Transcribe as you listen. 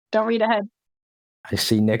Don't read ahead. I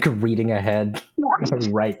see Nick reading ahead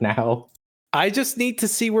right now. I just need to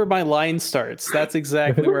see where my line starts. That's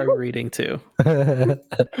exactly where I'm reading to.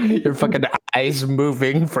 Your fucking eyes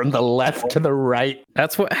moving from the left to the right.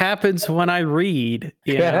 That's what happens when I read.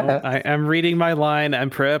 I'm reading my line. I'm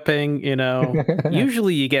prepping.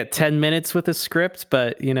 Usually you get 10 minutes with a script,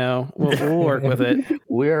 but we'll work with it.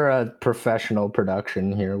 We're a professional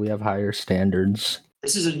production here. We have higher standards.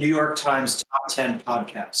 This is a New York Times top 10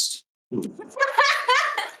 podcast.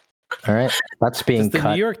 All right, that's being Does the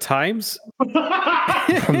cut New York Times from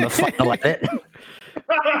the final edit.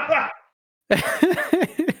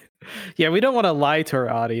 Yeah, we don't want to lie to our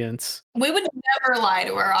audience. We would never lie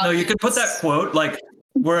to our audience. No, you can put that quote, like,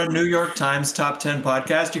 we're a New York Times top 10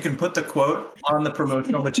 podcast. You can put the quote on the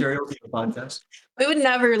promotional materials of the podcast. We would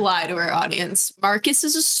never lie to our audience. Marcus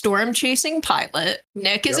is a storm-chasing pilot.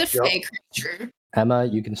 Nick is a fake creature. Emma,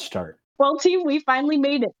 you can start. Well, team, we finally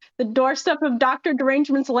made it. The doorstep of Dr.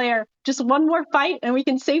 Derangement's lair. Just one more fight and we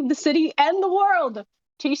can save the city and the world.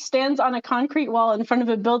 Tish stands on a concrete wall in front of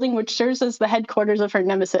a building which serves as the headquarters of her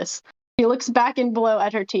nemesis. She looks back and below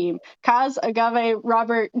at her team. Kaz, Agave,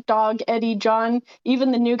 Robert, Dog, Eddie, John,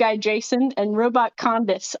 even the new guy Jason, and Robot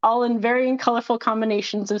Condis, all in varying colorful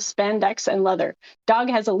combinations of spandex and leather. Dog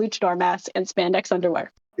has a luchador mask and spandex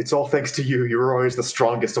underwear. It's all thanks to you. You were always the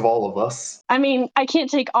strongest of all of us. I mean, I can't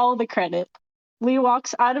take all the credit. Lee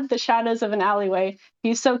walks out of the shadows of an alleyway.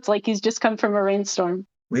 He's soaked like he's just come from a rainstorm.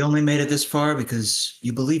 We only made it this far because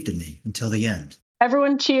you believed in me until the end.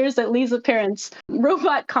 Everyone cheers at Lee's appearance.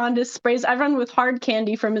 Robot Condis sprays everyone with hard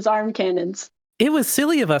candy from his arm cannons. It was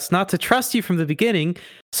silly of us not to trust you from the beginning,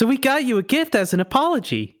 so we got you a gift as an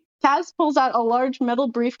apology. Kaz pulls out a large metal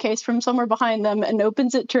briefcase from somewhere behind them and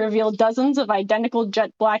opens it to reveal dozens of identical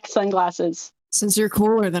jet black sunglasses. Since you're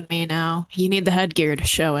cooler than me now, you need the headgear to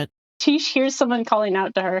show it. Tish hears someone calling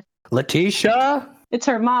out to her. Letitia? It's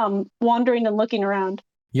her mom, wandering and looking around.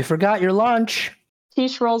 You forgot your lunch.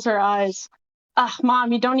 Tish rolls her eyes.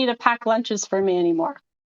 Mom, you don't need to pack lunches for me anymore.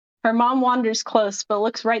 Her mom wanders close, but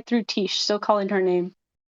looks right through Tish, still calling her name.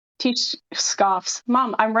 Tish scoffs.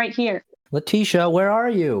 Mom, I'm right here. Letitia, where are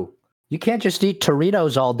you? You can't just eat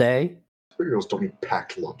Doritos all day. Doritos don't eat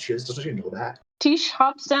packed lunches. Doesn't you know that? Tish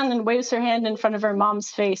hops down and waves her hand in front of her mom's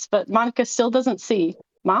face, but Monica still doesn't see.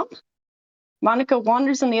 Mom? Monica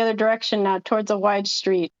wanders in the other direction now, towards a wide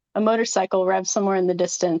street. A motorcycle revs somewhere in the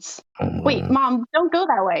distance. Wait, Mom, don't go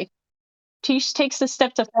that way. Tish takes a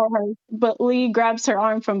step to follow her, but Lee grabs her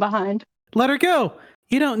arm from behind. Let her go.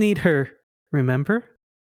 You don't need her, remember?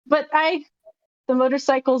 But The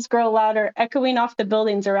motorcycles grow louder, echoing off the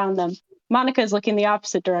buildings around them. Monica is looking the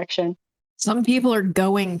opposite direction. Some people are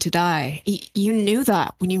going to die. You knew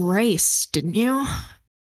that when you raced, didn't you?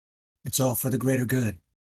 It's all for the greater good.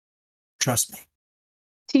 Trust me.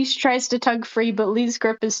 Tish tries to tug free, but Lee's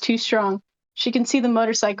grip is too strong. She can see the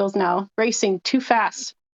motorcycles now, racing too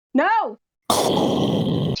fast. No!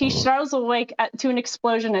 Tish startles awake to an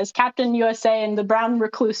explosion as Captain USA and the brown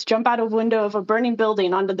recluse jump out a window of a burning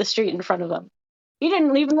building onto the street in front of them. "You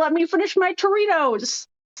didn't even let me finish my Doritos,"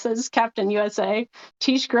 says Captain USA.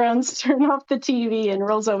 Tish groans, turns off the TV, and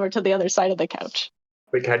rolls over to the other side of the couch.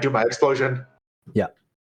 Wait, can I do my explosion? Yeah.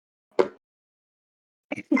 That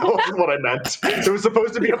wasn't what I meant. It was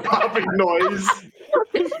supposed to be a popping noise.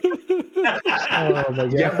 Oh my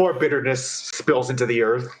God. Yet more bitterness spills into the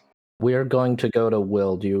earth. We are going to go to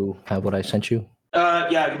Will. Do you have what I sent you?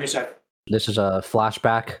 Yeah, give me a sec. This is a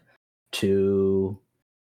flashback to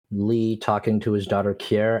Lee talking to his daughter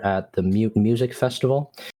Kier at the music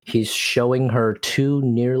festival. He's showing her two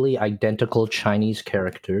nearly identical Chinese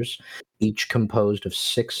characters, each composed of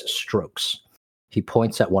 6 strokes. He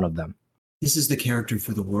points at one of them. This is the character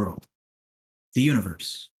for the world, the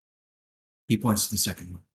universe. He points to the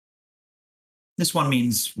second one. This one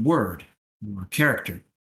means word or character.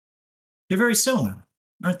 They're very similar,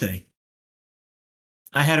 aren't they?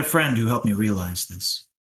 I had a friend who helped me realize this.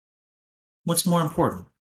 What's more important,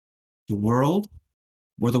 the world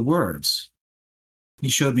or the words? He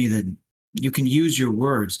showed me that you can use your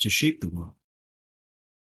words to shape the world.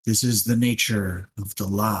 This is the nature of the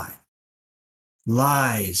lie.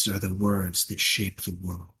 Lies are the words that shape the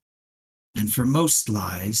world. And for most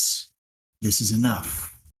lies, this is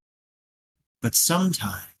enough. But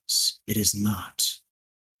sometimes it is not.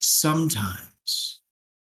 Sometimes,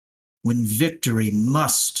 when victory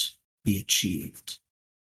must be achieved,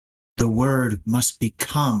 the word must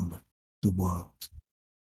become the world.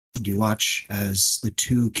 And you watch as the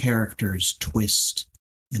two characters twist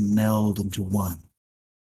and meld into one.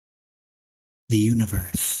 The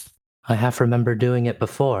universe. I half remember doing it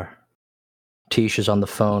before. Tish is on the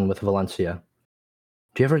phone with Valencia.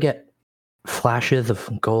 Do you ever get flashes of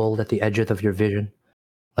gold at the edges of your vision?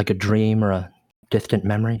 Like a dream or a distant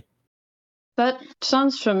memory? That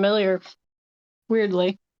sounds familiar,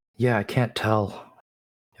 weirdly. Yeah, I can't tell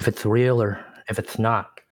if it's real or if it's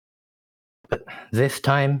not. But this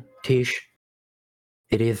time, Tish,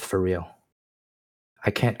 it is for real.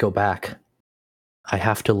 I can't go back. I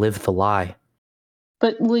have to live the lie.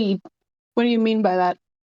 But Lee, what do you mean by that?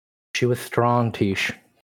 She was strong, Tish.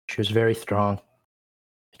 She was very strong.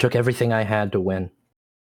 It took everything I had to win.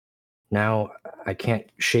 Now, I can't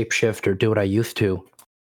shapeshift or do what I used to.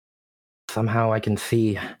 Somehow I can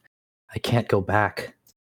see I can't go back.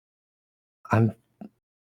 I'm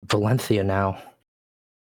Valencia now.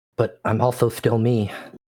 But I'm also still me.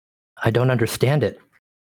 I don't understand it.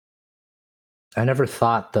 I never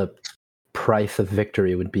thought the price of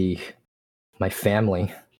victory would be my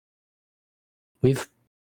family. We've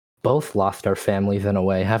both lost our families in a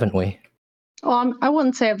way, haven't we? Well, I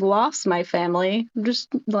wouldn't say I've lost my family. I'm just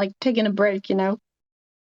like taking a break, you know?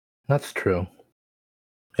 That's true.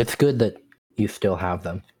 It's good that you still have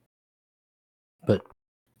them. But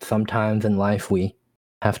sometimes in life we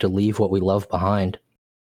have to leave what we love behind.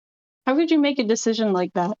 How could you make a decision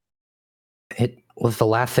like that? It was the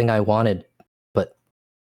last thing I wanted, but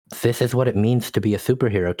this is what it means to be a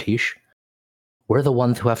superhero, Tish. We're the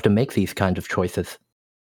ones who have to make these kinds of choices.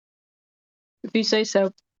 If you say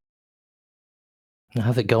so.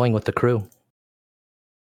 How's it going with the crew? I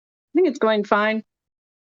think it's going fine.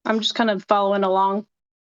 I'm just kind of following along.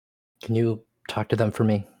 Can you talk to them for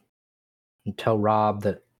me? And tell Rob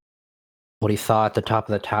that what he saw at the top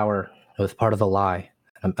of the tower was part of the lie.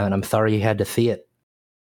 And I'm sorry he had to see it.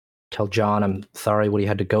 Tell John I'm sorry what he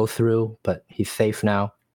had to go through, but he's safe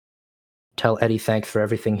now. Tell Eddie thanks for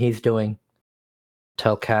everything he's doing.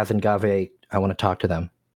 Tell Kaz and Gave I want to talk to them,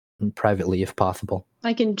 privately if possible.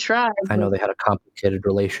 I can try. I know they had a complicated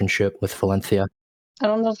relationship with Valencia. I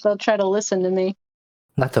don't know if they'll try to listen to me.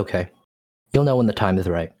 That's okay. You'll know when the time is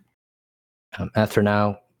right. As for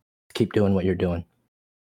now, keep doing what you're doing.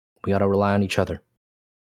 We gotta rely on each other.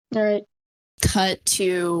 All right. Cut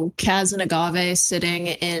to Kaz and Agave sitting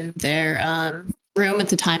in their room at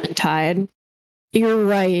the Time and Tide. You're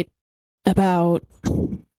right about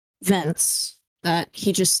Vince, that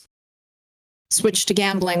he just switched to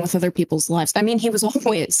gambling with other people's lives. I mean, he was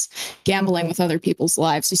always gambling with other people's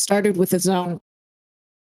lives. He started with his own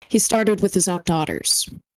daughters.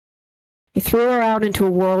 He threw her out into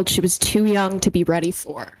a world she was too young to be ready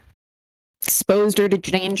for. Exposed her to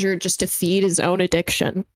danger just to feed his own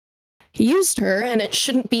addiction. He used her, and it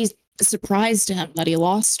shouldn't be a surprise to him that he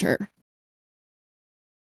lost her.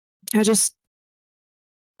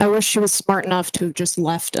 I wish she was smart enough to have just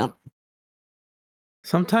left him.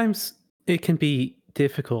 Sometimes it can be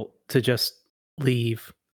difficult to just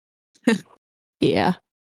leave. Yeah.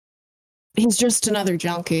 He's just another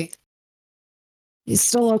junkie. He's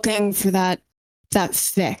still looking for that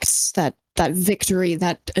fix, that victory,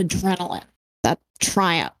 that adrenaline, that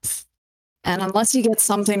triumph. And unless you get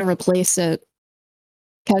something to replace it,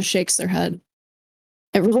 Kaz shakes their head.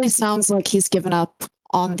 It really sounds like he's given up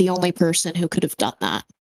on the only person who could have done that.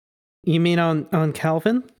 You mean on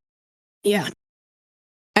Calvin? Yeah.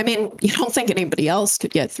 I mean, you don't think anybody else could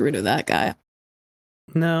get through to that guy?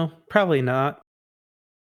 No, probably not.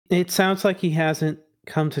 It sounds like he hasn't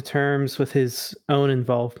come to terms with his own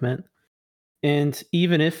involvement. And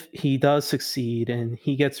even if he does succeed and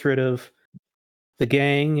he gets rid of the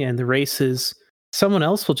gang and the races, someone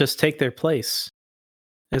else will just take their place.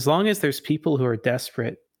 As long as there's people who are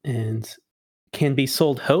desperate and can be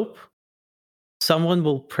sold hope, someone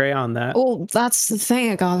will prey on that. Well, that's the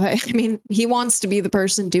thing, Agave. I mean, he wants to be the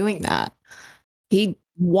person doing that. He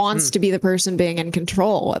wants to be the person being in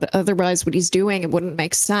control. Otherwise, what he's doing, it wouldn't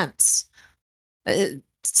make sense.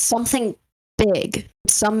 Something big,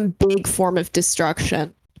 some big form of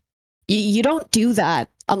destruction. You don't do that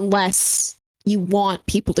unless you want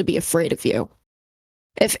people to be afraid of you.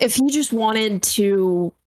 If he just wanted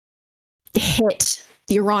to hit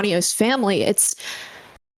the Iranios family,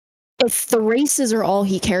 if the races are all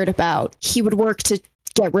he cared about, he would work to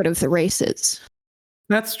get rid of the races.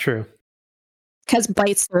 That's true. Kaz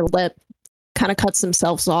bites their lip, kind of cuts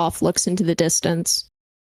themselves off, looks into the distance.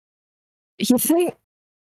 You think,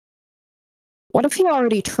 what if he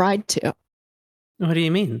already tried to? What do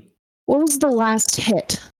you mean? What was the last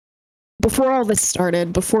hit? Before all this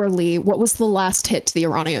started, before Lee, what was the last hit to the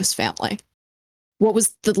Iranios family? What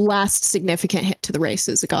was the last significant hit to the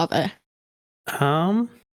races, Agave?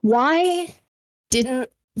 Why didn't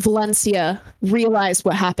Valencia realize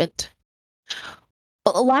what happened?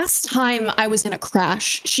 Last time I was in a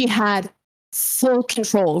crash, she had full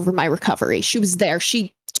control over my recovery. She was there.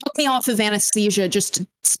 She took me off of anesthesia just to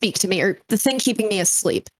speak to me, or the thing keeping me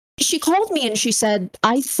asleep. She called me and she said,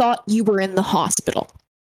 "I thought you were in the hospital."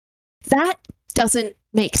 That doesn't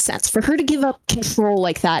make sense. For her to give up control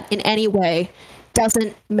like that in any way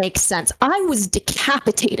doesn't make sense. I was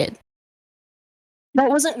decapitated. That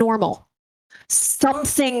wasn't normal.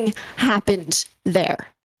 Something happened there.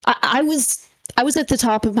 I was at the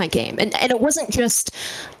top of my game. And it wasn't just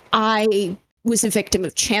I was a victim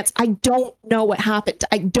of chance. I don't know what happened.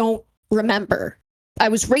 I don't remember. I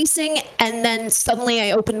was racing, and then suddenly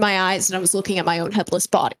I opened my eyes and I was looking at my own headless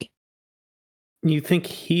body. You think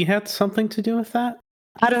he had something to do with that?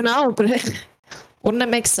 I don't know, but wouldn't it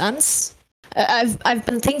make sense? I've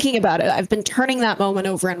been thinking about it. I've been turning that moment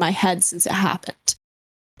over in my head since it happened.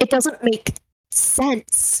 It doesn't make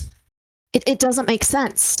sense. It doesn't make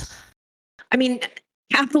sense. I mean,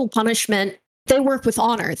 capital punishment, they work with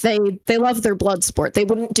honor. They love their blood sport. They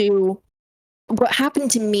wouldn't do what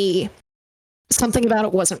happened to me. Something about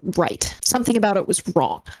it wasn't right. Something about it was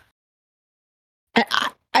wrong.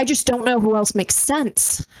 I just don't know who else makes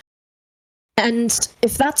sense. And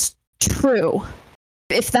if that's true,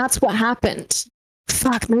 if that's what happened,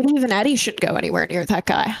 fuck, maybe even Eddie should go anywhere near that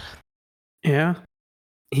guy. Yeah.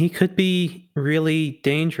 He could be really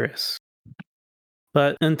dangerous.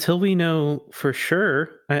 But until we know for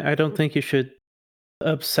sure, I don't think you should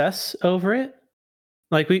obsess over it.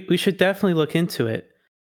 Like, we should definitely look into it.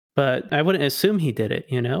 But I wouldn't assume he did it,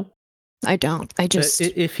 you know? I don't. I just...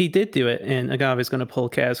 But if he did do it and Agave's going to pull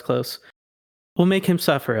Kaz close, we'll make him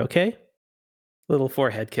suffer, okay? Little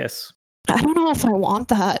forehead kiss. I don't know if I want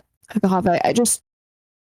that, Agave.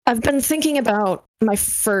 I've been thinking about my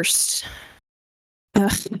first...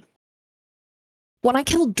 when I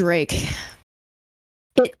killed Drake,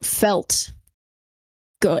 it felt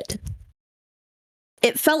good.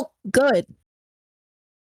 It felt good.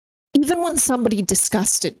 Even when somebody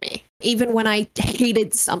disgusted me, even when I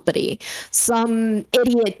hated somebody, some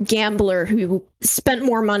idiot gambler who spent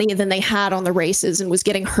more money than they had on the races and was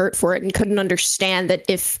getting hurt for it and couldn't understand that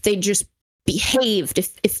if they just behaved,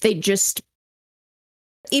 if they just...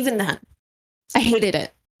 Even then, I hated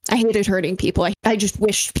it. I hated hurting people. I just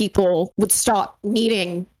wished people would stop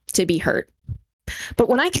needing to be hurt. But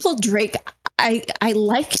when I killed Drake, I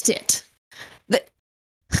liked it.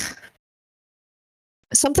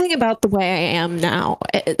 Something about the way I am now,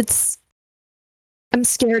 I'm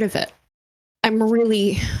scared of it. I'm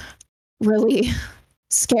really, really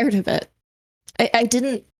scared of it. I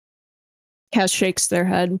didn't... Kaz shakes their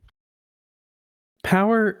head.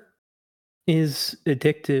 Power is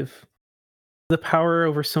addictive. The power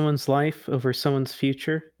over someone's life, over someone's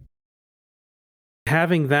future.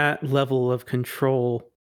 Having that level of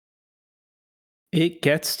control, it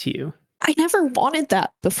gets to you. I never wanted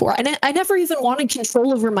that before. I never even wanted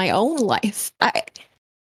control over my own life. What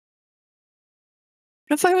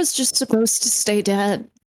if I was just supposed to stay dead?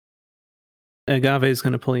 Agave is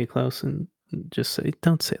going to pull you close and just say,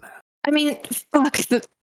 don't say that. I mean, fuck,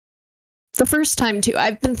 the first time too.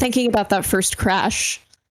 I've been thinking about that first crash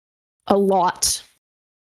a lot.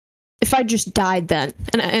 If I just died then,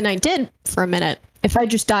 and I did for a minute. If I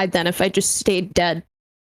just died then, if I just stayed dead,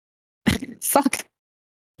 fuck.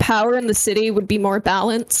 Power in the city would be more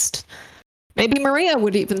balanced. Maybe Maria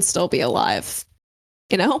would even still be alive.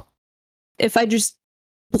 You know? If I just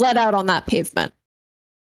bled out on that pavement.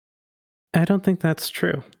 I don't think that's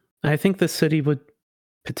true. I think the city would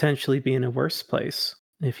potentially be in a worse place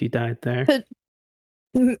if you died there. But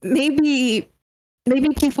maybe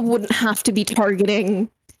people wouldn't have to be targeting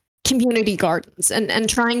community gardens and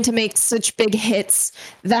trying to make such big hits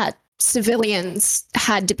that civilians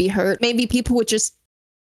had to be hurt. Maybe people would just...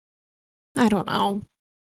 I don't know.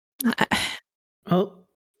 Well,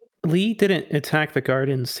 Lee didn't attack the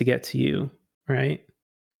gardens to get to you, right?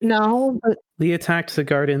 No, but... Lee attacked the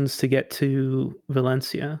gardens to get to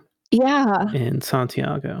Valencia. Yeah. And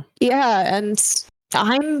Santiago. Yeah, and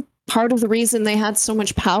I'm part of the reason they had so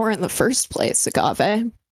much power in the first place, Agave.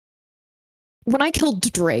 When I killed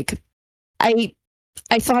Drake, I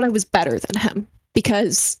thought I was better than him,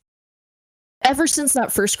 because ever since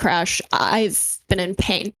that first crash, I've been in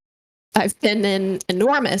pain. I've been in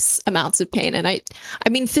enormous amounts of pain, and I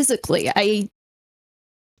mean physically,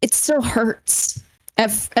 it still hurts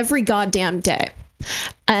every goddamn day.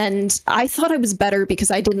 And I thought I was better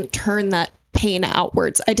because I didn't turn that pain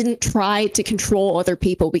outwards. I didn't try to control other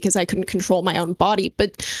people because I couldn't control my own body.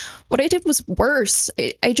 But what I did was worse.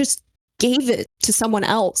 I just gave it to someone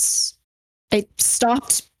else. I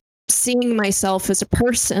stopped seeing myself as a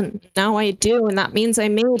person. Now I do, and that means I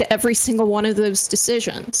made every single one of those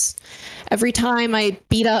decisions. Every time I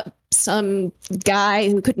beat up some guy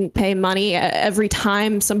who couldn't pay money every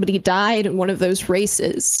time somebody died in one of those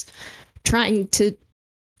races, trying to.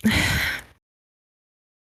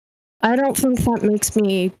 I don't think that makes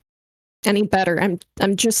me any better.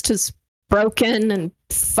 I'm just as broken and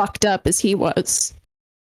fucked up as he was.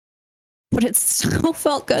 But it still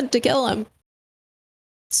felt good to kill him.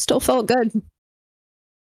 Still felt good.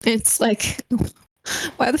 It's like,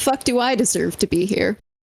 why the fuck do I deserve to be here?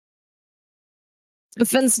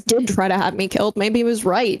 If Vince did try to have me killed, maybe he was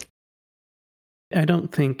right. I don't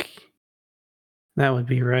think that would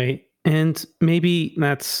be right. And maybe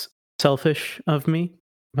that's selfish of me,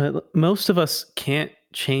 but most of us can't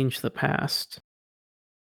change the past.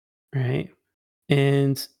 Right?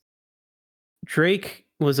 And Drake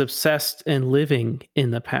was obsessed and living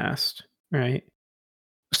in the past, right?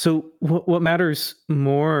 So what matters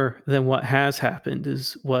more than what has happened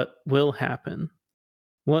is what will happen.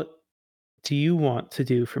 What do you want to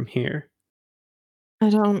do from here? I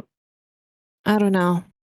don't know.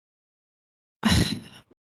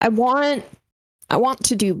 I want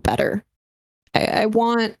to do better. I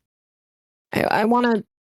want to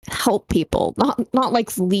help people, not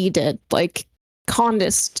like Lee did, like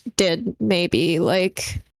Condist did, maybe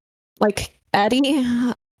like Eddie,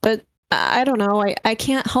 but I don't know. I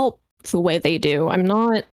can't help the way they do. I'm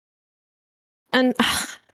not, and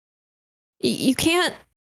you can't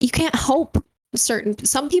help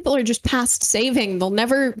some people are just past saving. They'll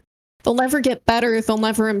never get better. They'll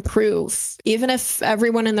never improve. Even if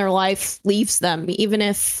everyone in their life leaves them, even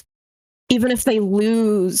if they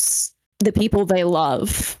lose the people they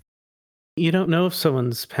love. You don't know if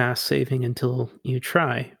someone's past saving until you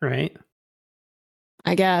try, right?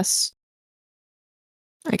 I guess,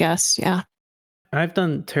 yeah. I've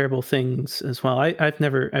done terrible things as well. I've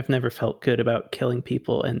never felt good about killing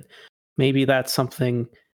people, and maybe that's something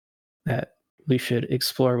that we should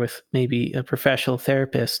explore with maybe a professional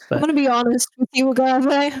therapist. But I'm gonna be honest with you,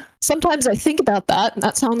 Agave. Sometimes I think about that, and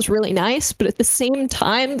that sounds really nice, but at the same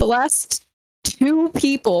time, the last 2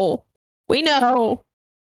 people we know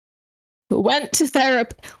who went to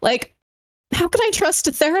therapy, like, how can I trust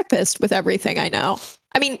a therapist with everything I know?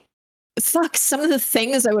 I mean, fuck, some of the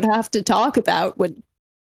things I would have to talk about would,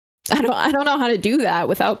 I don't know how to do that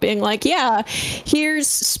without being like, yeah, here's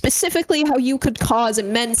specifically how you could cause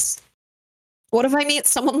immense. What if I meet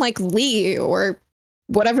someone like Lee or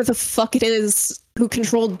whatever the fuck it is who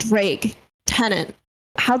controlled Drake, Tennant?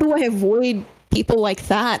 How do I avoid people like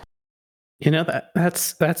that? You know,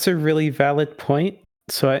 that's a really valid point.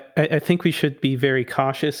 So I think we should be very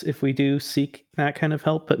cautious if we do seek that kind of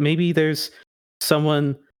help. But maybe there's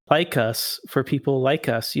someone like us, for people like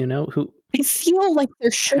us, you know, who I feel like there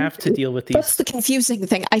should have to deal with these. That's the confusing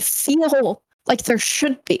thing. I feel like there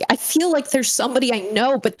should be. I feel like there's somebody I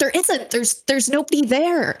know, but there isn't. There's nobody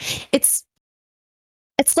there. It's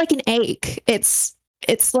like an ache. It's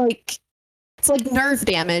like nerve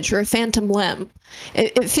damage or a phantom limb.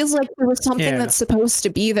 It feels like there was something that's supposed to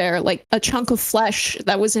be there, like a chunk of flesh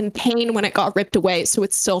that was in pain when it got ripped away, so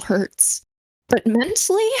it still hurts. But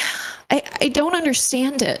mentally, I don't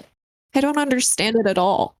understand it. I don't understand it at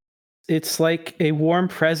all. It's like a warm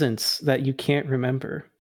presence that you can't remember.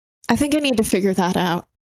 I think I need to figure that out.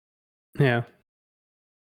 Yeah.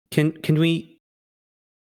 Can we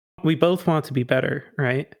both want to be better,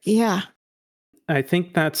 right? Yeah. I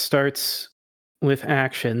think that starts with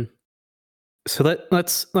action. So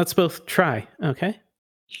let's both try, okay?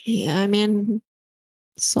 Yeah, I mean,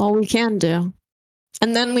 it's all we can do.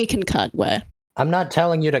 And then we can cut way. I'm not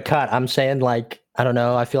telling you to cut. I'm saying, like, I don't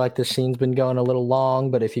know. I feel like this scene's been going a little long,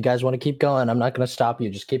 but if you guys want to keep going, I'm not going to stop you.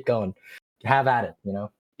 Just keep going. Have at it, you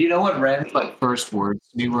know? You know what Ren's like first words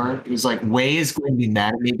to me were? It was like, Way is going to be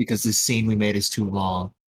mad at me because this scene we made is too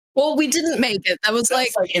long. Well, we didn't make it. That was like,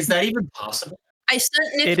 is that even possible? I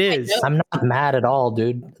sent Nick. It is. I'm not mad at all,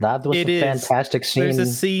 dude. That was a fantastic scene. There's a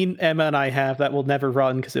scene Emma and I have that will never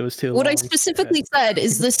run because it was too long. What I specifically said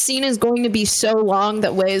is this scene is going to be so long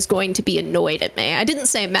that Way is going to be annoyed at me. I didn't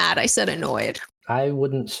say mad. I said annoyed. I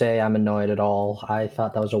wouldn't say I'm annoyed at all. I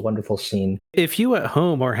thought that was a wonderful scene. If you at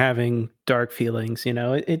home are having dark feelings, you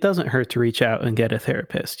know, it doesn't hurt to reach out and get a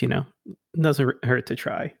therapist, you know? It doesn't hurt to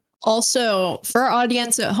try. Also, for our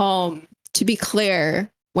audience at home, to be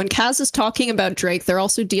clear, when Kaz is talking about Drake, they're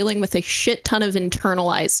also dealing with a shit ton of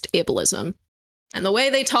internalized ableism. And the way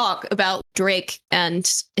they talk about Drake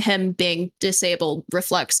and him being disabled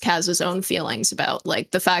reflects Kaz's own feelings about,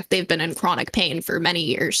 like, the fact they've been in chronic pain for many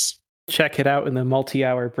years. Check it out in the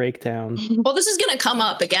multi-hour breakdown. Well, this is going to come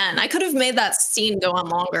up again. I could have made that scene go on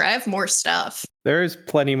longer. I have more stuff. There is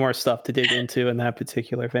plenty more stuff to dig into in that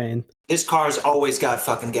particular vein. His car's always got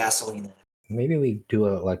fucking gasoline in it. Maybe we do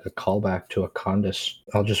a callback to a Condis.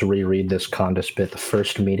 I'll just reread this Condis bit. The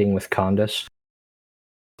first meeting with Condis.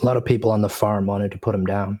 A lot of people on the farm wanted to put him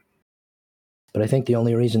down. But I think the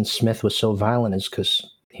only reason Smith was so violent is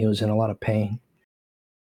because he was in a lot of pain.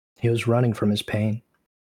 He was running from his pain.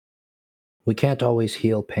 We can't always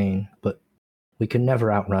heal pain, but we can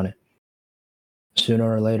never outrun it.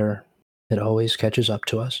 Sooner or later, it always catches up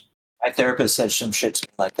to us. My therapist said some shit to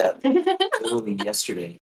me like that literally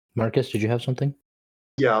yesterday. Marcus, did you have something?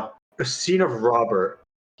 Yeah, a scene of Robert.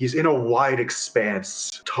 He's in a wide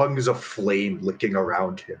expanse, tongues of flame licking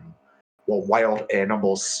around him, while wild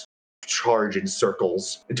animals charge in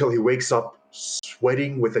circles until he wakes up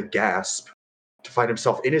sweating with a gasp to find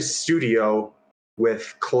himself in his studio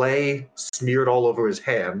with clay smeared all over his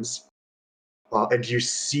hands. And you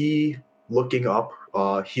see, looking up,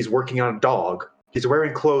 he's working on a dog. He's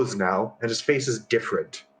wearing clothes now, and his face is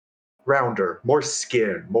different. Rounder, more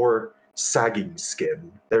skin, more sagging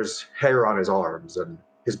skin. There's hair on his arms, and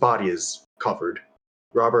his body is covered.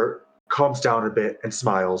 Robert calms down a bit and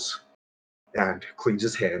smiles, and cleans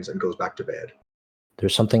his hands and goes back to bed.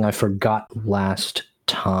 There's something I forgot last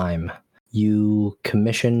time. You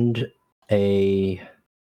commissioned a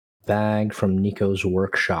bag from Nico's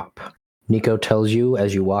workshop. Nico tells you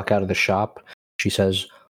as you walk out of the shop, she says,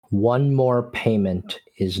 one more payment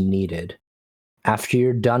is needed. After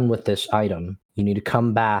you're done with this item, you need to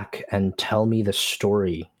come back and tell me the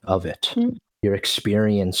story of it, your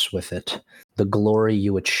experience with it, the glory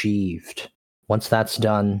you achieved. Once that's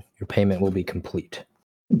done, your payment will be complete.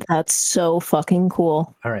 That's so fucking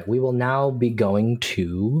cool. All right, we will now be going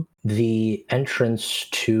to the entrance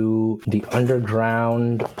to the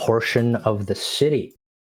underground portion of the city.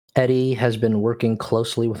 Eddie has been working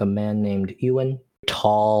closely with a man named Ewan.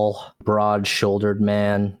 Tall, broad-shouldered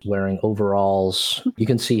man wearing overalls. You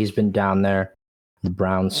can see he's been down there. The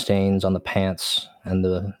brown stains on the pants and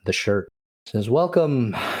the shirt. It says,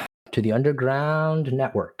 welcome to the Underground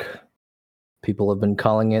Network. People have been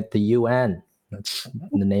calling it the UN. That's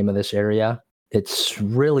the name of this area. It's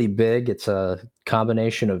really big. It's a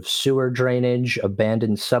combination of sewer drainage,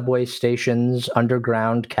 abandoned subway stations,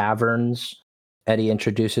 underground caverns. Eddie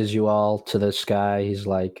introduces you all to this guy. He's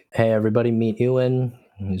like, hey, everybody, meet Ewan.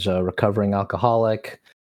 He's a recovering alcoholic,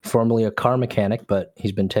 formerly a car mechanic, but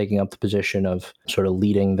he's been taking up the position of sort of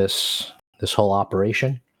leading this whole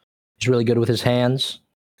operation. He's really good with his hands.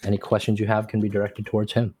 Any questions you have can be directed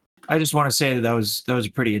towards him. I just want to say that was a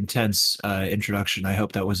pretty intense introduction. I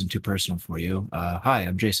hope that wasn't too personal for you. Hi,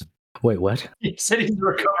 I'm Jason. Wait, what? He said he's a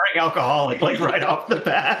recovering alcoholic, like right off the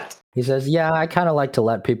bat. He says, yeah, I kind of like to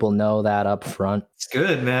let people know that up front. It's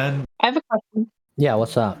good, man. I have a question. Yeah,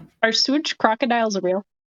 what's up? Are sewage crocodiles real?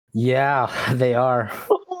 Yeah, they are.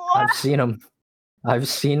 What? I've seen them. I've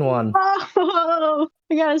seen one. Oh,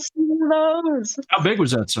 I gotta see one of those. How big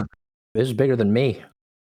was that, sir? It was bigger than me.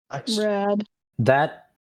 Nice. Rad.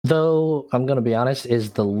 That, though, I'm going to be honest,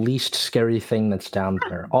 is the least scary thing that's down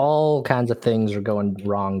there. All kinds of things are going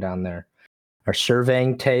wrong down there. Our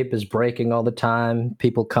surveying tape is breaking all the time.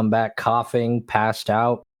 People come back coughing, passed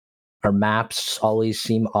out. Our maps always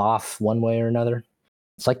seem off one way or another.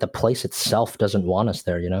 It's like the place itself doesn't want us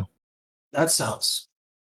there, you know? That sounds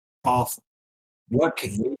awful. What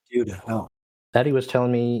can we do to help? Eddie was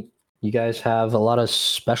telling me you guys have a lot of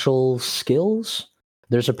special skills.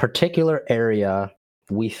 There's a particular area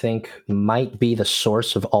we think might be the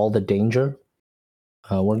source of all the danger.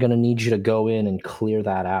 We're going to need you to go in and clear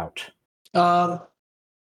that out.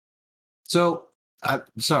 So, I'm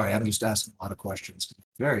sorry, I'm just asking a lot of questions.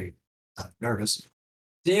 Very nervous.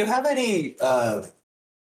 Do you have any, I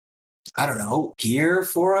don't know, gear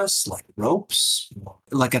for us? Like ropes?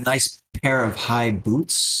 Like a nice pair of high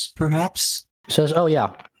boots, perhaps? Says, oh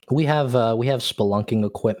yeah, we have spelunking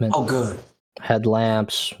equipment. Oh, good.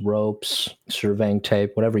 Headlamps, ropes, surveying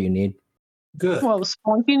tape, whatever you need. Good. Well,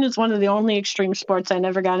 spelunking is one of the only extreme sports I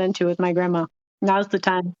never got into with my grandma. Now's the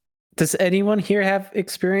time. Does anyone here have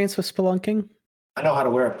experience with spelunking? I know how to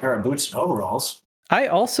wear a pair of boots and overalls. I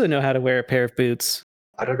also know how to wear a pair of boots.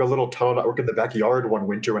 I dug a little tunnel network in the backyard one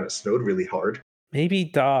winter when it snowed really hard. Maybe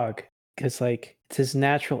dog, because like it's his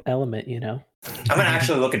natural element, you know. I'm gonna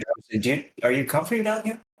actually look at down. Are you comfy down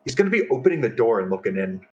here? He's going to be opening the door and looking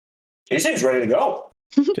in. He seems ready to go.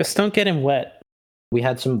 Just don't get him wet. We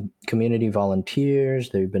had some community volunteers.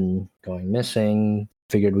 They've been going missing.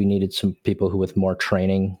 Figured we needed some people who with more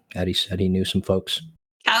training. Eddie said he knew some folks.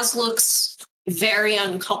 Kaz looks very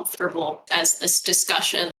uncomfortable as this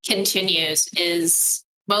discussion continues, is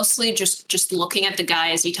mostly just looking at the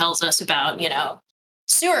guy as he tells us about,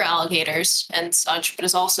 sewer alligators and such, but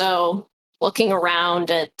is also looking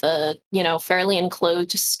around at the, fairly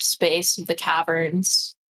enclosed space of the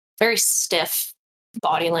caverns. Very stiff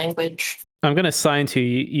body language. I'm going to sign to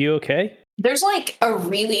you. You okay? There's like a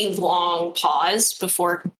really long pause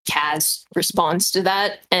before Kaz responds to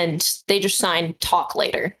that, and they just sign talk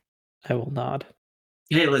later. I will nod.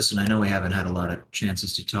 Hey, listen, I know we haven't had a lot of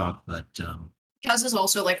chances to talk, but Kaz is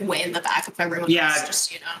also like way in the back of everyone else, just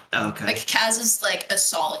so you know. okay. Like Kaz is like a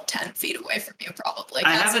solid 10 feet away from you, probably.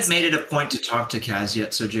 I Kaz haven't is, made it a point to talk to Kaz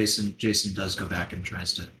yet, so Jason does go back and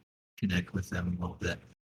tries to connect with them a little bit.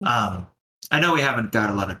 I know we haven't got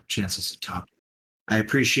a lot of chances to talk. I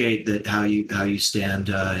appreciate that how you stand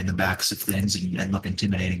in the backs of things and look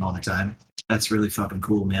intimidating all the time. That's really fucking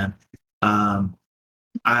cool, man.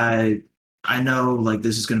 I know like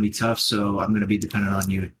this is going to be tough, so I'm going to be dependent on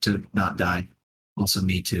you to not die. Also,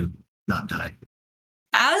 me to not die.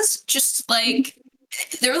 As just like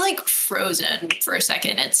they're like frozen for a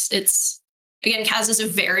second. It's again, Kaz is a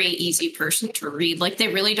very easy person to read. Like they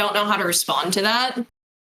really don't know how to respond to that.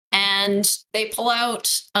 And they pull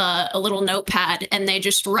out a little notepad and they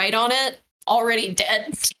just write on it, already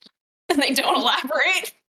dead. And they don't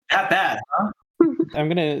elaborate. That bad, huh? I'm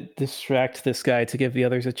going to distract this guy to give the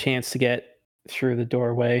others a chance to get through the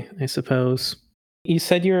doorway, I suppose. You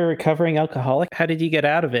said you were a recovering alcoholic. How did you get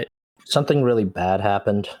out of it? Something really bad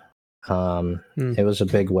happened. It was a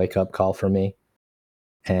big wake-up call for me.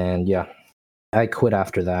 And yeah, I quit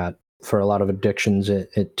after that. For a lot of addictions,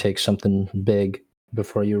 it takes something big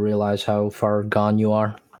before you realize how far gone you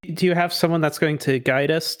are. Do you have someone that's going to guide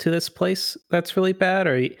us to this place that's really bad?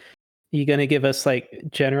 Or are you going to give us like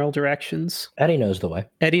general directions? Eddie knows the way.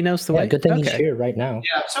 Eddie knows the way? Good thing he's here right now.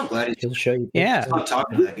 Yeah, I'm so glad He'll show you. Yeah. I'm not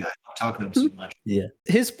talking to that guy. I'm talking to him so much. Yeah.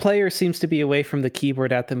 His player seems to be away from the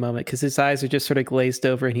keyboard at the moment because his eyes are just sort of glazed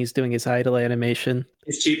over and he's doing his idle animation.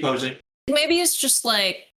 He's cheat posing. Maybe it's just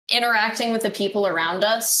like interacting with the people around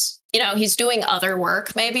us. He's doing other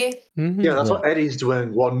work, maybe. Mm-hmm. Yeah, that's what Eddie's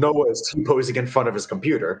doing while Noah is T-posing in front of his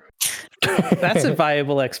computer. That's a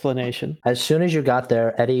viable explanation. As soon as you got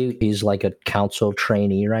there, Eddie, he's like a council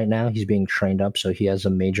trainee right now. He's being trained up, so he has a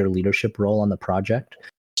major leadership role on the project.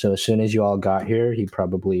 So as soon as you all got here, he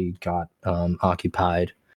probably got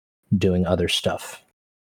occupied doing other stuff.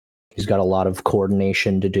 He's got a lot of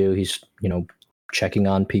coordination to do. He's, checking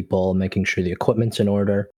on people, making sure the equipment's in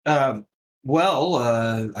order. I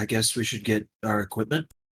guess we should get our equipment.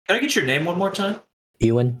 Can I get your name one more time?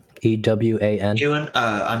 Ewan, E-W-A-N. Ewan,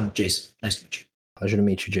 I'm Jason. Nice to meet you. Pleasure to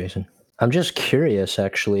meet you, Jason. I'm just curious,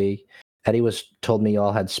 actually. Eddie told me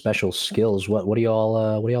y'all had special skills. What do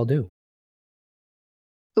y'all do?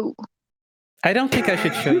 Ooh. I don't think I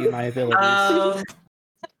should show you my abilities.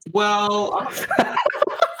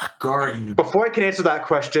 Garden. Before I can answer that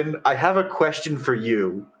question, I have a question for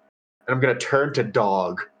you. And I'm going to turn to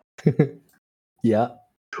Dog. Yeah.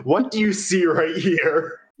 What do you see right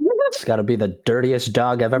here? It's got to be the dirtiest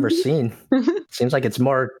dog I've ever seen. Seems like it's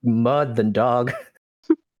more mud than dog.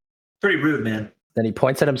 Pretty rude, man. Then he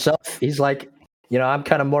points at himself. He's like, I'm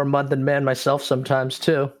kind of more mud than man myself sometimes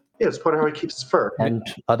too. Yeah, it's part of how he keeps his fur. And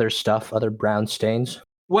other stuff, other brown stains.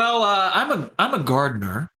 Well, I'm a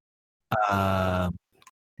gardener.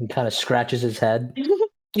 He kind of scratches his head.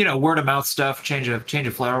 Word of mouth stuff. Change a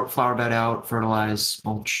flower bed out, fertilize,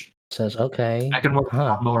 mulch. Says, okay. I can work with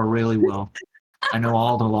lawnmower really well. I know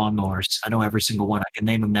all the lawnmowers. I know every single one. I can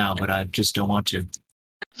name them now, but I just don't want to.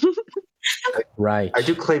 Right. I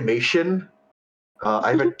do claymation.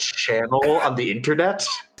 I have a channel on the internet.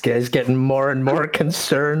 This guy's getting more and more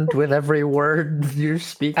concerned with every word you're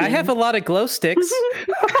speaking. I have a lot of glow sticks.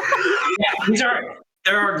 Yeah,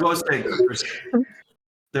 there are glow sticks.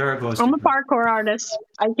 There are glow sticks. I'm a parkour artist.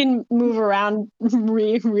 I can move around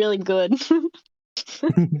really good.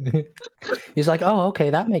 He's like, oh, okay,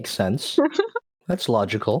 that makes sense. That's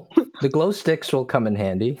logical. The glow sticks will come in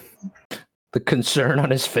handy. The concern on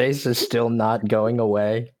his face is still not going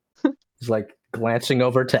away. He's like glancing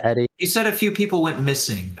over to Eddie. You said a few people went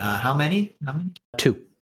missing. How many? 2.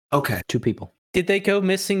 Okay. 2 people. Did they go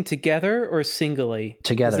missing together or singly?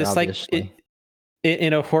 Together, Is this obviously. like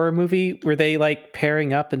in a horror movie? Were they like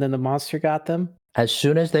pairing up and then the monster got them? As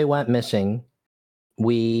soon as they went missing,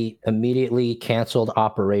 we immediately canceled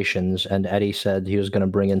operations, and Eddie said he was going to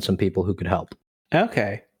bring in some people who could help.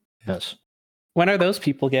 Okay. Yes. When are those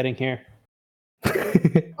people getting here?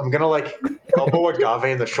 I'm going to elbow Agave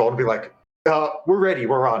in the shoulder and be like, we're ready.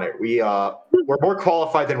 We're on it. We're more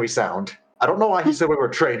qualified than we sound. I don't know why he said we were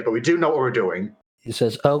trained, but we do know what we're doing. He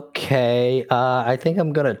says, okay, I think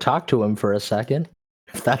I'm going to talk to him for a second,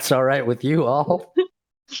 if that's all right with you all.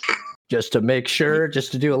 Just to make sure,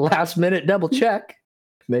 just to do a last minute double check.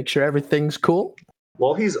 Make sure everything's cool.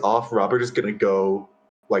 While he's off, Robert is gonna go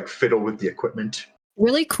like fiddle with the equipment.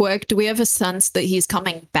 Really quick, do we have a sense that he's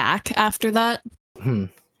coming back after that?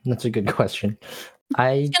 That's a good question.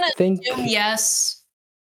 I Gonna think. assume yes.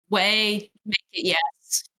 Make it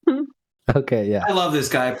yes. Okay, yeah. I love this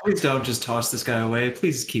guy. Please don't just toss this guy away.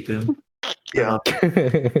 Please keep him. Yeah.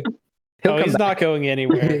 He'll come He's back. not going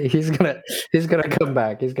anywhere. He's gonna come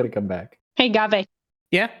back. He's gonna come back. Hey, Gave,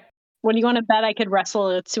 Yeah. what do you want to bet I could wrestle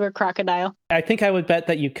a sewer crocodile? I think I would bet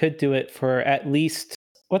that you could do it for at least,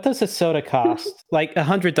 what does a soda cost? Like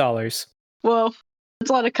 $100. Whoa, that's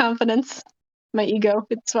a lot of confidence. My ego,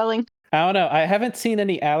 it's swelling. I don't know. I haven't seen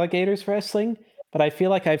any alligators wrestling, but I feel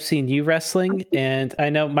like I've seen you wrestling, and I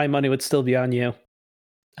know my money would still be on you.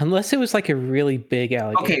 Unless it was like a really big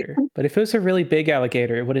alligator. But if it was a really big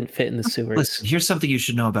alligator, it wouldn't fit in the sewers. Listen, here's something you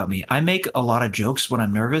should know about me. I make a lot of jokes when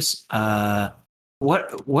I'm nervous.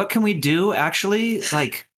 What can we do actually?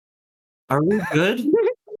 Like, are we good?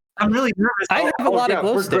 I'm really nervous. I have a lot of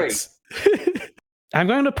glow we're great. sticks. I'm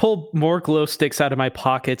going to pull more glow sticks out of my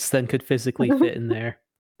pockets than could physically fit in there.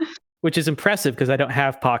 Which is impressive because I don't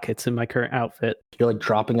have pockets in my current outfit. You're like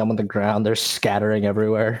dropping them on the ground. They're scattering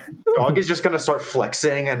everywhere. Dog is just gonna start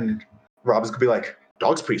flexing, and Rob's gonna be like,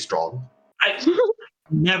 "Dog's pretty strong." I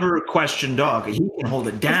never question dog. He can hold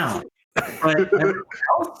it down. But everyone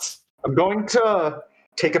else, I'm going to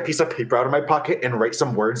take a piece of paper out of my pocket and write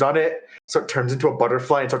some words on it, so it turns into a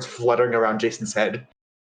butterfly and starts fluttering around Jason's head.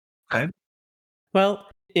 Well,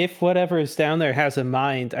 if whatever is down there has a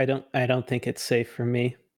mind, I don't think it's safe for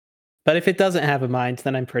me. But if it doesn't have a mind,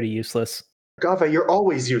 then I'm pretty useless. Gave, you're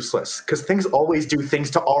always useless, because things always do things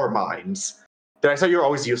to our minds. Did I say you're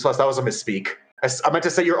always useless? That was a misspeak. I meant to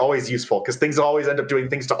say you're always useful, because things always end up doing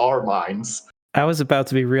things to our minds. I was about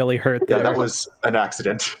to be really hurt Yeah, there. that was an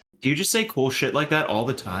accident. do you just say cool shit like that all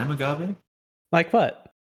the time, Agave? Like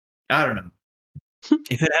what? I don't know.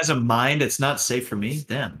 If it has a mind, it's not safe for me.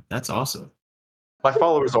 Damn, that's awesome. My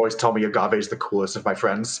followers always tell me Agave is the coolest of my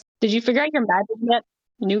friends. Did you figure out your magic yet,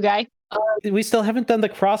 new guy? We still haven't done the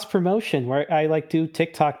cross promotion where I like do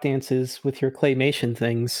TikTok dances with your claymation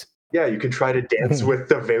things. Yeah, you can try to dance with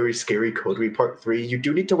the very scary Coterie Part 3. You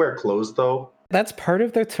do need to wear clothes, though. That's part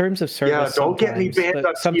of their terms of service. Yeah, don't get me sometimes, banned but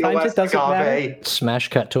on sometimes TOS, it doesn't matter. Agave. Smash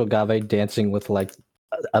cut to Agave dancing with like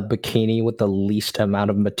a bikini with the least amount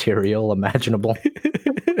of material imaginable.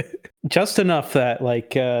 Just enough that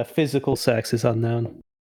like physical sex is unknown.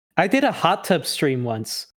 I did a hot tub stream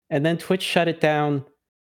once, and then Twitch shut it down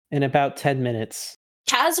in about 10 minutes.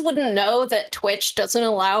 Kaz wouldn't know that Twitch doesn't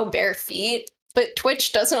allow bare feet, but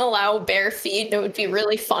Twitch doesn't allow bare feet. And it would be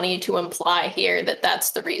really funny to imply here that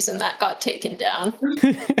that's the reason that got taken down.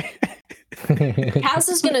 Kaz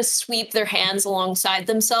is going to sweep their hands alongside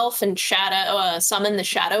themselves and summon the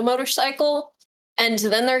shadow motorcycle. And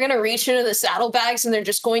then they're going to reach into the saddlebags and they're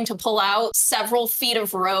just going to pull out several feet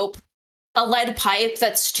of rope, a lead pipe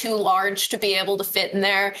that's too large to be able to fit in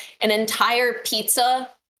there, an entire pizza.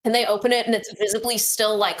 And they open it and it's visibly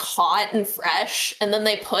still like hot and fresh. And then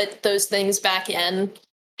they put those things back in.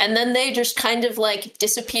 And then they just kind of like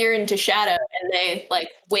disappear into shadow and they like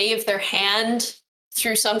wave their hand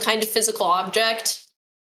through some kind of physical object.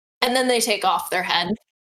 And then they take off their head.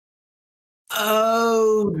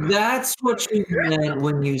 Oh, that's what you meant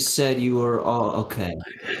when you said you were all okay.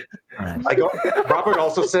 All right. Robert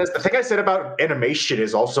also says, the thing I said about animation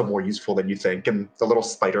is also more useful than you think. And the little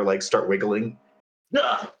spider legs start wiggling.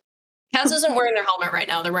 Kaz isn't wearing their helmet right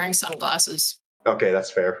now. They're wearing sunglasses. Okay,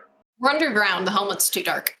 that's fair. We're underground. The helmet's too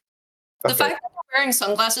dark. The Okay. fact that they're wearing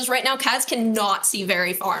sunglasses right now, Kaz cannot see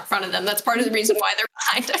very far in front of them. That's part of the reason why they're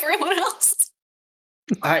behind everyone else.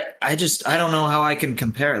 I don't know how I can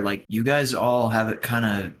compare it. Like, you guys all have it kind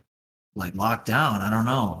of like locked down. I don't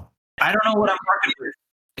know what I'm working with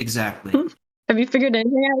exactly. Have you figured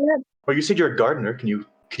anything out yet? Well, you said you're a gardener. Can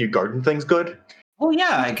you garden things good? Well,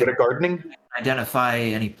 yeah, I Good can at gardening? identify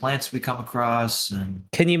any plants we come across, and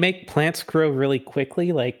Can you make plants grow really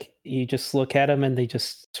quickly? Like you just look at them and they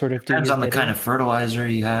just sort of do. depends your on the bidding? kind of fertilizer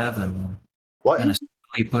you have and What? kind of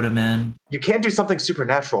you put them in. You can't do something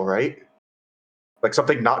supernatural, right? Like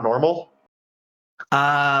something not normal?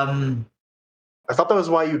 Um, I thought that was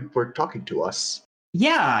why you were talking to us.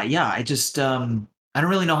 yeah. I just I don't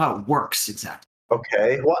really know how it works exactly.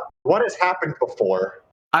 Okay. What has happened before?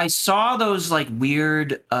 I saw those like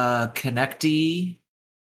weird connecty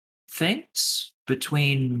things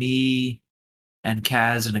between me and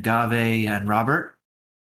Kaz and Agave and Robert.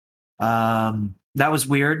 That was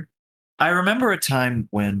weird. I remember a time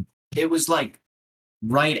when it was like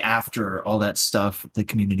right after all that stuff at the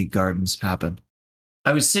community gardens happened.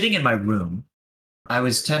 I was sitting in my room. I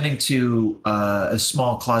was tending to a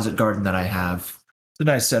small closet garden that I have. a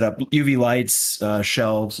nice setup. UV lights,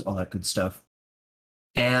 shelves, all that good stuff.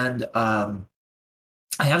 And I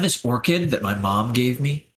have this orchid that my mom gave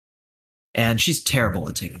me, and she's terrible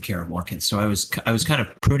at taking care of orchids. So I was kind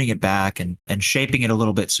of pruning it back and shaping it a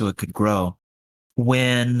little bit so it could grow.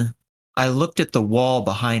 When I looked at the wall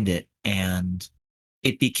behind it, and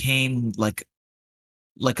it became like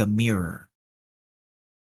a mirror,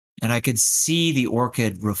 and I could see the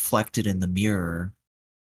orchid reflected in the mirror,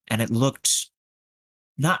 and it looked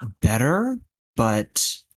not better,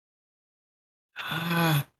 but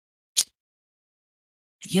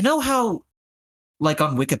you know how, like,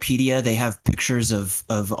 on Wikipedia they have pictures of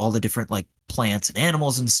all the different like plants and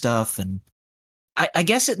animals and stuff, and I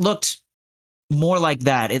guess it looked more like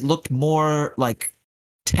that. It looked more like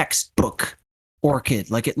textbook orchid.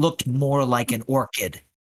 Like, it looked more like an orchid,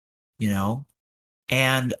 you know?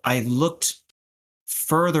 And I looked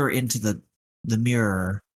further into the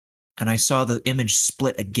mirror, and I saw the image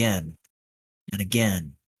split again and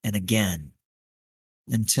again and again,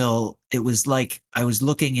 until it was like I was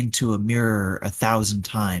looking into a mirror 1,000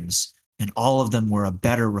 times, and all of them were a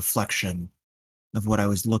better reflection of what I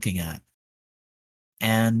was looking at.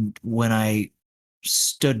 And when I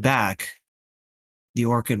stood back, the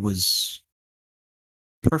orchid was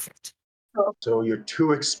perfect. So your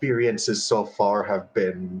two experiences so far have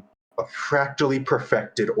been a fractally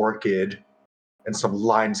perfected orchid and some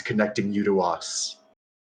lines connecting you to us.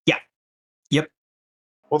 Yeah. Yep.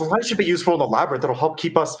 Well, the lines should be useful in the labyrinth. That'll help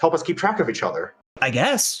us keep track of each other. I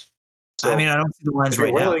guess. So, I mean, I don't see the lines if you're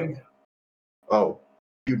right now. willing. Oh,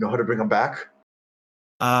 you know how to bring them back?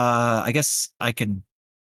 I guess I can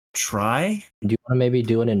try. Do you want to maybe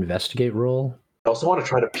do an investigate roll? I also want to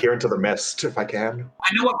try to peer into the mist if I can.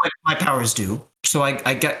 I know what my powers do, so I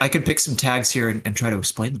could pick some tags here and try to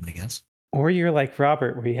explain them, I guess. Or you're like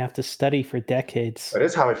Robert, where you have to study for decades. That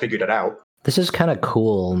is how I figured it out. This is kind of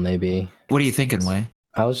cool, maybe. What are you thinking, Wei?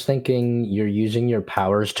 I was thinking you're using your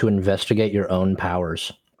powers to investigate your own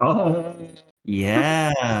powers. Oh,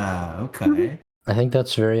 yeah. Okay. I think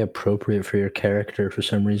that's very appropriate for your character for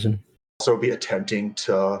some reason. Also be attempting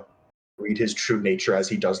to read his true nature as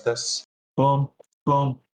he does this. Boom,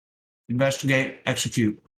 boom. Investigate,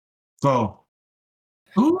 execute. Go.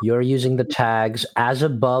 You're using the tags as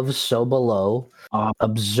above, so below,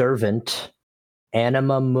 observant,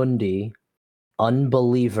 anima mundi,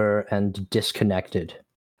 unbeliever, and disconnected.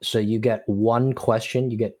 So you get one question,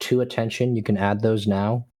 you get 2 attention. You can add those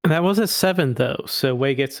now. That was a 7, though, so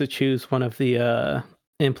Wei gets to choose one of the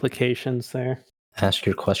implications there. Ask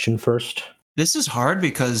your question first. This is hard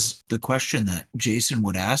because the question that Jason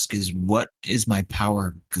would ask is, what is my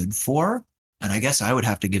power good for? And I guess I would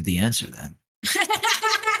have to give the answer then.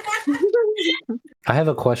 I have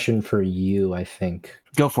a question for you, I think.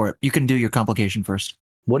 Go for it. You can do your complication first.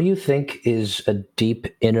 What do you think is a deep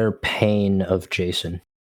inner pain of Jason?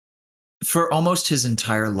 For almost his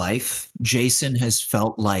entire life, Jason has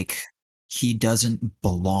felt like he doesn't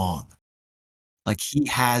belong. Like, he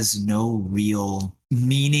has no real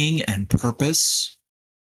meaning and purpose,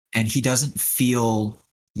 and he doesn't feel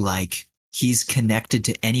like he's connected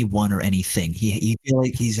to anyone or anything. He feels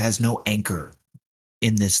like he has no anchor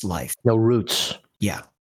in this life. No roots. Yeah.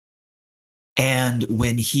 And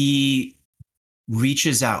when he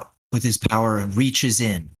reaches out with his power and reaches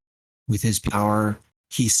in with his power,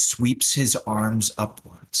 he sweeps his arms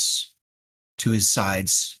upwards to his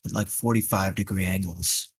sides at like 45-degree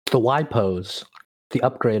angles. The Y pose. The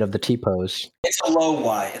upgrade of the T pose. It's a low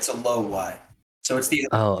Y. It's a low Y. So it's the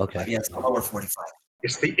Oh, okay. Yeah, it's the lower 45.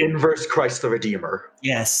 It's the inverse Christ the Redeemer.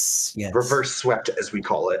 Yes, yes. Reverse swept, as we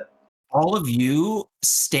call it. All of you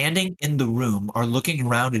standing in the room are looking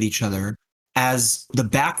around at each other as the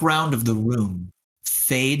background of the room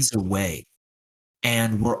fades away,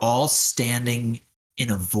 and we're all standing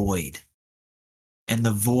in a void. And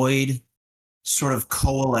the void sort of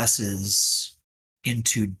coalesces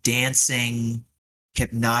into dancing,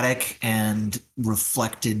 hypnotic, and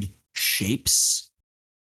reflected shapes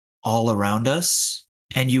all around us.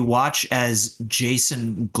 And you watch as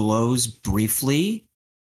Jason glows briefly,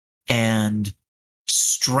 and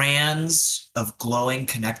strands of glowing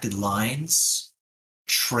connected lines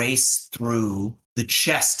trace through the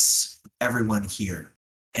chests of everyone here.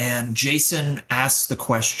 And Jason asks the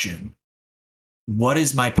question, what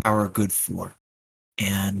is my power good for?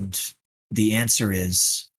 And the answer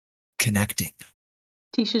is connecting.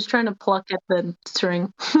 Tisha's trying to pluck at the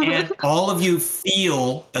string. And all of you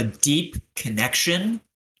feel a deep connection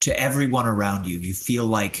to everyone around you. You feel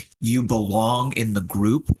like you belong in the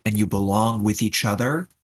group and you belong with each other.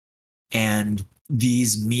 And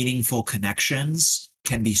these meaningful connections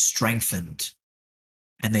can be strengthened.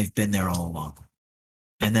 And they've been there all along.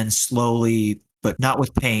 And then slowly, but not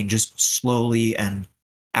with pain, just slowly and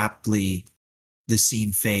aptly, the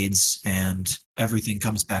scene fades and everything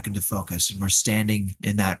comes back into focus. And we're standing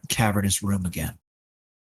in that cavernous room again.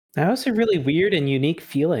 That was a really weird and unique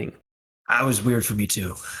feeling. That was weird for me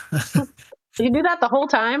too. Did you do that the whole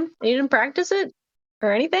time? You didn't practice it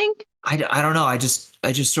or anything? I don't know. I just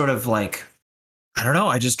sort of like, I don't know.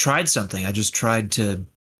 I just tried something. I just tried to,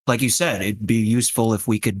 like you said, it'd be useful if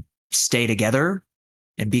we could stay together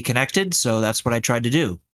and be connected. So that's what I tried to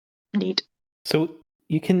do. Neat. So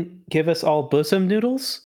you can give us all bosom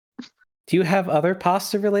noodles? Do you have other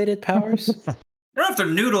pasta-related powers? I don't know if they're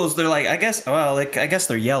noodles. They're like, I guess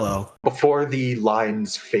they're yellow. Before the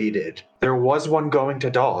lines faded, there was one going to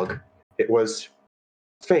Dog. It was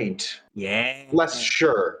faint. Yeah. Less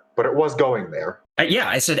sure, but it was going there. Yeah,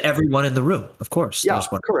 I said everyone in the room, of course. Yeah,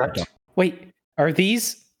 There's one. correct. Wait, are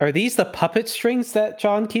these the puppet strings that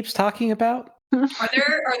John keeps talking about? Are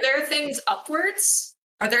there things upwards?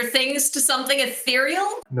 Are there things to something ethereal?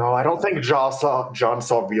 No, I don't think John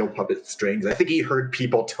saw real puppet strings. I think he heard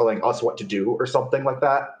people telling us what to do or something like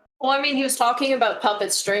that. Well, I mean, he was talking about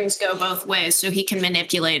puppet strings go both ways, so he can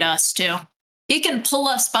manipulate us too. He can pull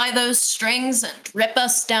us by those strings and rip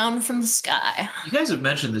us down from the sky. You guys have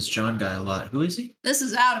mentioned this John guy a lot. Who is he? This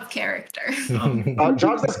is out of character.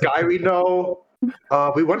 John's this guy we know.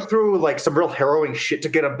 We went through like some real harrowing shit to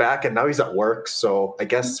get him back, and now he's at work, so I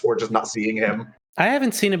guess we're just not seeing him. I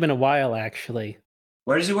haven't seen him in a while, actually.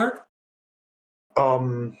 Where does he work?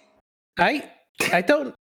 I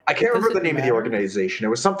don't. I can't remember Does the it name of the matter? organization. It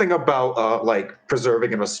was something about like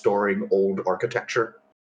preserving and restoring old architecture.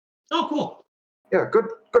 Oh, cool. Yeah, good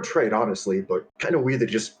trade, honestly, but kind of weird that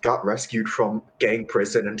he just got rescued from gang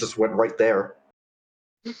prison and just went right there.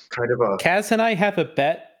 Kind of a Kaz and I have a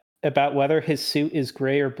bet about whether his suit is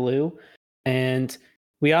gray or blue, and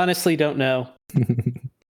we honestly don't know.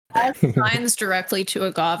 Signs directly to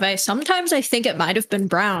Agave. Sometimes I think it might have been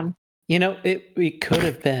brown. You know, it could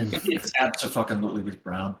have been. It's absolutely was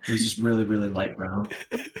brown. It was just really, really light brown.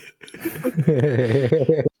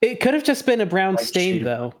 It could have just been a brown Like stain, cheap.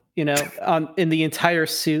 though. You know, in the entire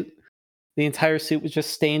suit. The entire suit was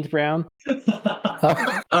just stained brown. All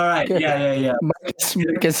right. Yeah.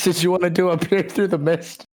 Marcus, did you want to do a peer through the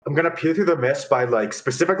mist? I'm gonna peer through the mist by like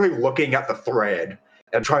specifically looking at the thread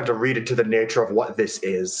and trying to read into the nature of what this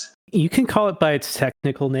is. You can call it by its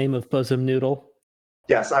technical name of bosom noodle.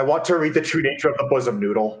 Yes, I want to read the true nature of the bosom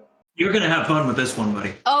noodle. You're going to have fun with this one,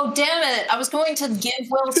 buddy. Oh, damn it. I was going to give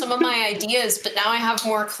Will some of my ideas, but now I have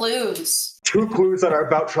more clues. 2 clues that are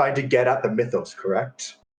about trying to get at the mythos,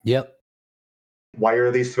 correct? Yep. Why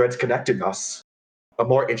are these threads connecting us? A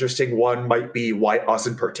more interesting one might be why us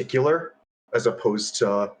in particular, as opposed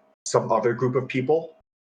to some other group of people.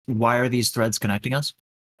 Why are these threads connecting us?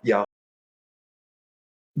 Yeah.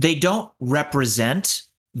 They don't represent,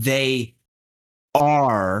 they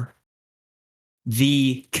are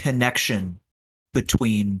the connection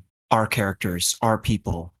between our characters, our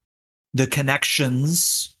people. The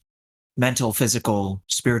connections, mental, physical,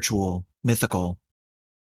 spiritual, mythical,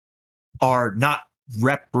 are not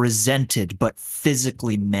represented, but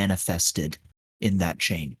physically manifested in that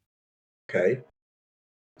chain. Okay.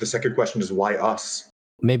 The second question is why us?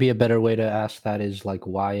 Maybe a better way to ask that is like,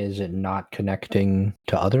 why is it not connecting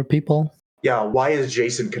to other people? Yeah, why is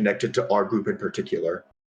Jason connected to our group in particular?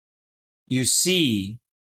 You see,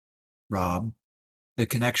 Rob, the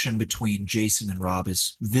connection between Jason and Rob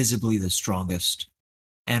is visibly the strongest.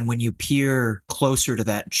 And when you peer closer to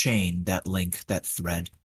that chain, that link, that thread,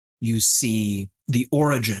 you see the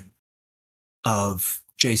origin of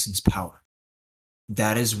Jason's power.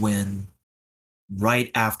 That is when,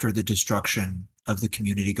 right after the destruction of the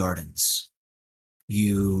community gardens,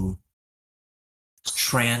 you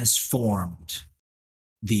transformed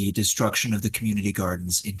the destruction of the community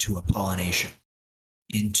gardens into a pollination,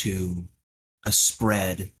 into a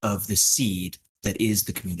spread of the seed that is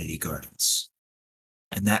the community gardens.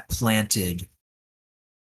 And that planted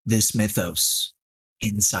this mythos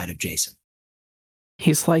inside of Jason.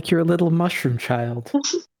 He's like your little mushroom child.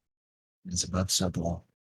 It's above subwall.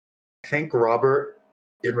 I think Robert,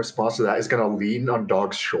 in response to that, is going to lean on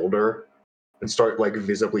Dog's shoulder and start like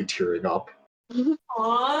visibly tearing up.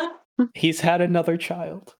 Aww. He's had another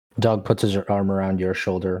child. Dog puts his arm around your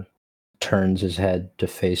shoulder, turns his head to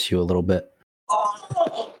face you a little bit.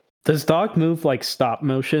 Oh. Does Dog move like stop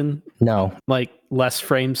motion? No, Like less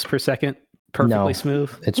frames per second? Perfectly No.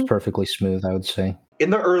 smooth? it's perfectly smooth, I would say. In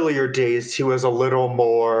the earlier days, he was a little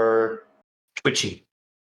more Twitchy.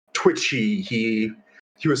 twitchy. He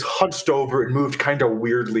was hunched over and moved kind of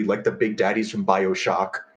weirdly like the big daddies from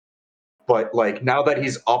BioShock. But like now that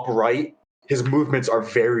he's upright, His movements are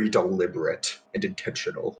very deliberate and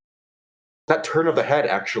intentional. That turn of the head,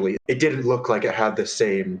 actually, it didn't look like it had the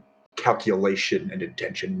same calculation and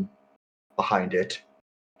intention behind it.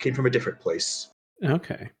 It came from a different place.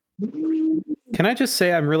 Okay. Can I just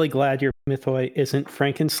say I'm really glad your mythoi isn't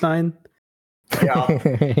Frankenstein? Yeah.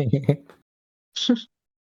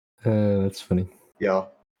 That's funny. Yeah.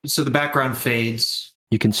 So the background fades.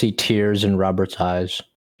 You can see tears in Robert's eyes.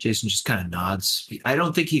 Jason just kind of nods. I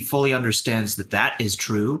don't think he fully understands that is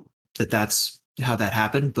true, that's how that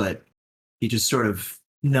happened, but he just sort of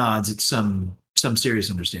nods at some serious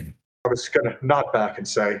understanding. I was going to nod back and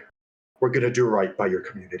say, we're going to do right by your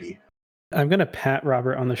community. I'm going to pat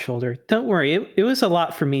Robert on the shoulder. Don't worry, it was a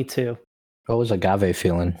lot for me too. What was Agave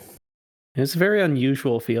feeling? It was a very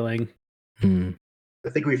unusual feeling. I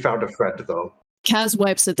think we found a friend, though. Kaz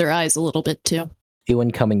wipes at their eyes a little bit too.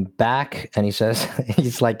 Ewan coming back, and he says,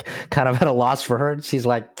 he's like kind of at a loss for words. He's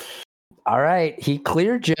like, all right, he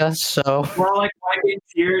cleared you, so. We're like wiping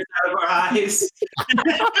tears out of our eyes.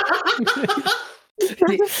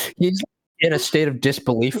 He's in a state of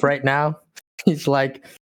disbelief right now. He's like,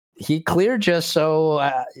 he cleared you, so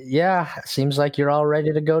yeah, seems like you're all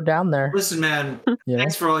ready to go down there. Listen, man,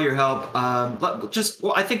 thanks for all your help.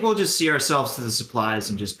 I think we'll just see ourselves to the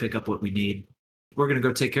supplies and just pick up what we need. We're going to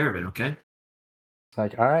go take care of it, okay? It's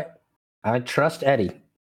like, all right, I trust Eddie.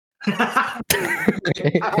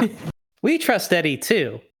 We trust Eddie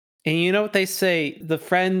too. And you know what they say? The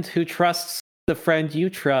friend who trusts the friend you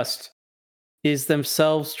trust is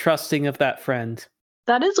themselves trusting of that friend.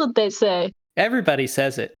 That is what they say. Everybody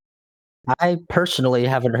says it. I personally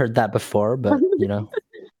haven't heard that before, but you know,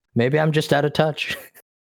 maybe I'm just out of touch.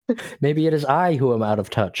 Maybe it is I who am out of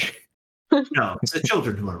touch. No, it's the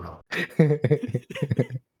children who are wrong.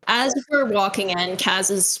 As we're walking in, Kaz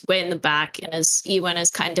is way in the back, and as Ewan is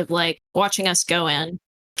kind of like watching us go in,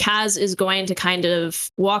 Kaz is going to kind of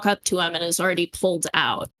walk up to him and has already pulled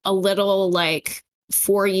out a little like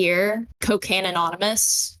 4-year Cocaine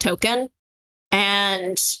Anonymous token.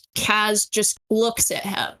 And Kaz just looks at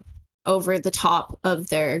him over the top of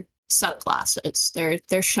their sunglasses.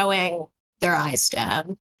 They're showing their eyes to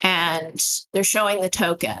him, and they're showing the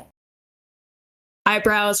token.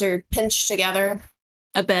 Eyebrows are pinched together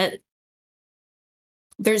a bit.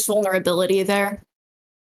 There's vulnerability there.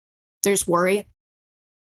 There's worry.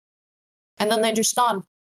 And then they just nod. I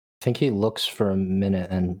think he looks for a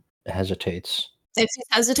minute and hesitates. If he's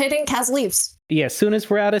hesitating, Kaz leaves. Yeah, as soon as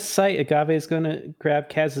we're out of sight, Agave is going to grab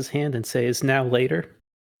Kaz's hand and say, "Is now later?"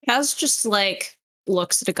 Kaz just like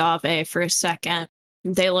looks at Agave for a second.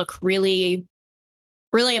 They look really,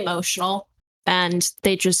 really emotional. And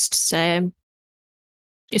they just say,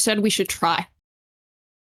 "You said we should try.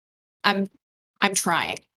 I'm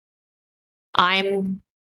trying. I'm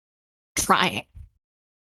trying."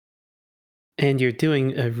 And you're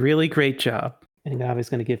doing a really great job. And Agave's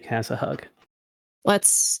going to give Kaz a hug.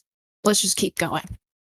 Let's just keep going.